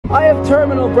I have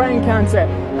terminal brain cancer,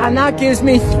 and that gives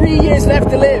me 3 years left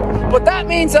to live. But that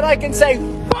means that I can say,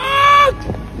 fuck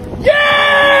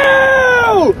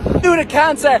you to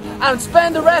cancer and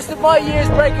spend the rest of my years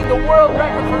breaking the world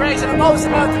record for raising the most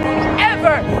amount of money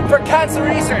ever for cancer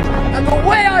research. And the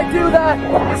way I do that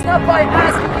is not by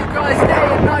asking you guys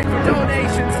day and night for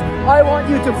donations. I want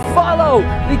you to follow,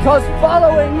 because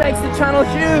following makes the channel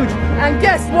huge. And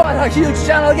guess what a huge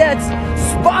channel gets?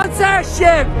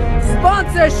 Sponsorship!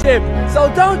 Sponsorship!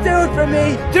 So don't do it for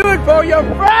me, do it for your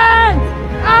friends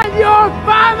and your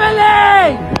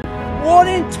family! 1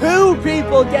 in 2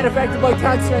 people get affected by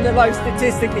cancer in their life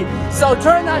statistically. So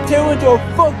turn that 2 into a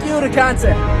fuck you to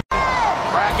cancer.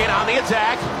 Kraken on the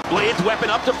attack. Blade's weapon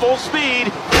up to full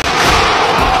speed. Oh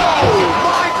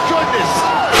my goodness!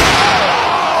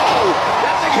 Oh,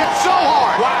 that thing hit so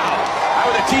hard! Wow! How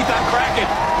are the teeth on Kraken?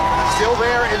 Still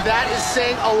there, and that is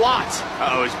saying a lot.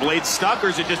 Uh-oh, is Blade stuck,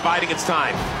 or is it just biding its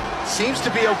time? Seems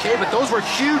to be okay, but those were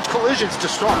huge collisions to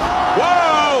start.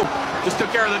 Whoa! Just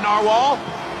took care of the narwhal.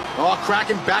 Oh,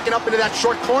 Kraken backing up into that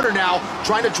short corner now,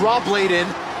 trying to draw Blade in.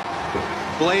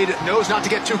 Blade knows not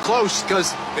to get too close,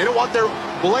 because they don't want their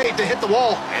blade to hit the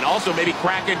wall. And also maybe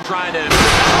Kraken trying to...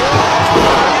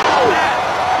 Oh,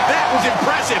 that was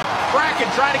impressive. Kraken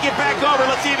trying to get back over.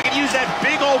 Let's see if he can use that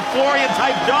big old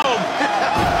Florian-type dome.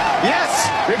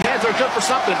 Yes! Big hands are good for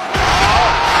something.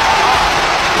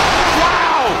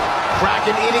 Wow!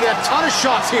 Kraken eating a ton of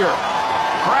shots here.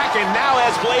 Kraken now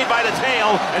has Blade by the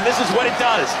tail, and this is what it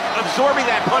does. Absorbing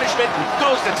that punishment,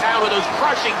 goes to town with those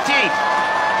crushing teeth.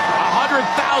 100,000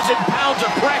 pounds of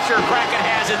pressure Kraken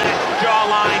has in that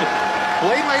jawline.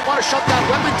 Blade might want to shut that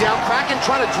weapon down. Kraken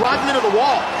trying to drive him into the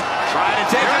wall. Trying to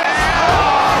take it.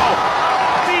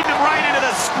 Oh! Feeding him right into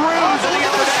the screws of the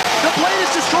other neck. The blade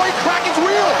is destroying Kraken's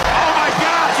wheel. Oh my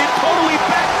gosh, it totally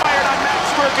backfired on Max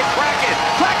Smirk and Kraken.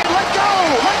 Kraken, let go!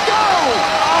 Let go!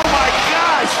 Oh my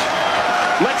gosh!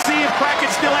 Let's see if Kraken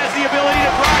still has the ability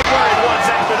to drive where it was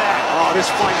after that. Oh, this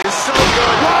fight is so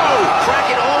good. Whoa!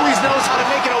 Kraken always knows how to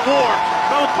make it a war.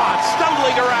 Both pots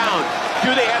stumbling around.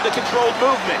 Do they have the controlled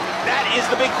movement? That is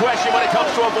the big question when it comes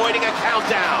to avoiding a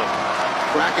countdown.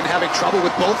 Kraken having trouble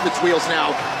with both of its wheels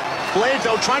now. Blade,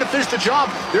 though, trying to finish the job.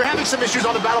 They're having some issues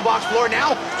on the battle box floor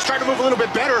now. It's trying to move a little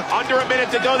bit better. Under a minute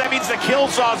to go. That means the kill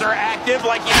saws are active.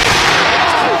 Like you.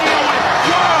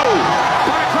 Whoa!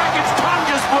 Part of Kraken's tongue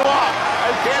just blew off.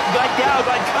 I can't back down.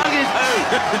 My tongue is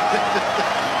out.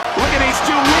 Look at these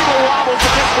two wibble wobbles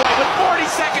at this point with 40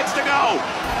 seconds to go.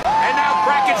 And now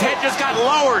Kraken's head just got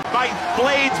lowered by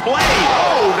Blade's blade.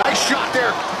 Oh, nice shot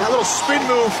there. That little spin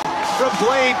move from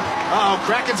Blade. Oh,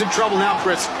 Kraken's in trouble now,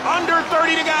 Chris. Under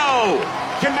 30 to go.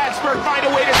 Can Max Smirk find a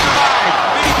way to survive?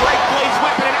 Did he break Blade's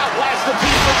weapon and outlast the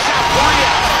team from South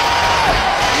Korea?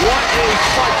 What a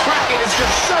fight. Kraken is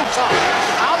just so tough.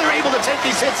 How they're able to take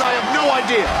these hits, I have no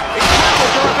idea. Incredible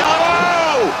durability.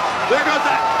 Whoa! There goes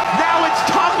that. Now it's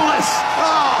tongueless.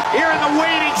 Here in the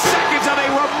waning seconds of a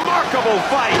remarkable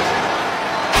fight.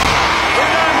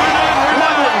 We're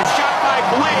done. Shot by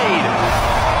Blade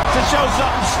to show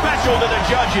something special to the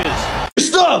judges.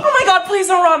 Stop! Oh my god, please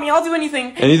don't rob me. I'll do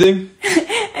anything. Anything?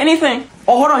 Anything.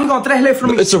 Oh, hold on, he got 3 left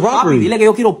from me. It's a robbery. Papi, dile que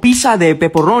yo quiero pizza de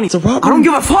pepperoni. It's a robbery. I don't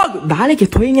give a fuck. Dale, que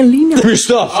estoy en línea. Give me your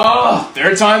stuff. Oh,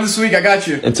 third time this week, I got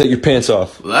you. And take your pants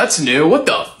off. Well, that's new. What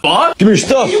the fuck? Give me your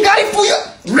stuff. You got it, fool.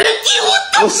 Ricky, what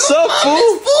the What's up,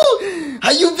 fool?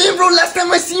 How you been, bro? Last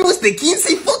time I seen you was the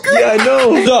 15, fucker. Yeah, I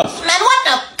know. Stuff. Man, what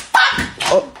the fuck?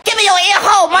 Oh. Give me your ear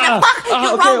hole, motherfucker.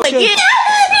 You're wrong with you.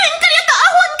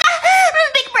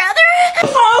 Big brother.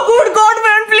 Oh, good God,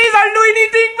 man. Please, I'll do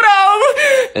anything, bro.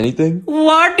 Anything?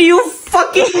 What you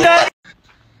fucking done?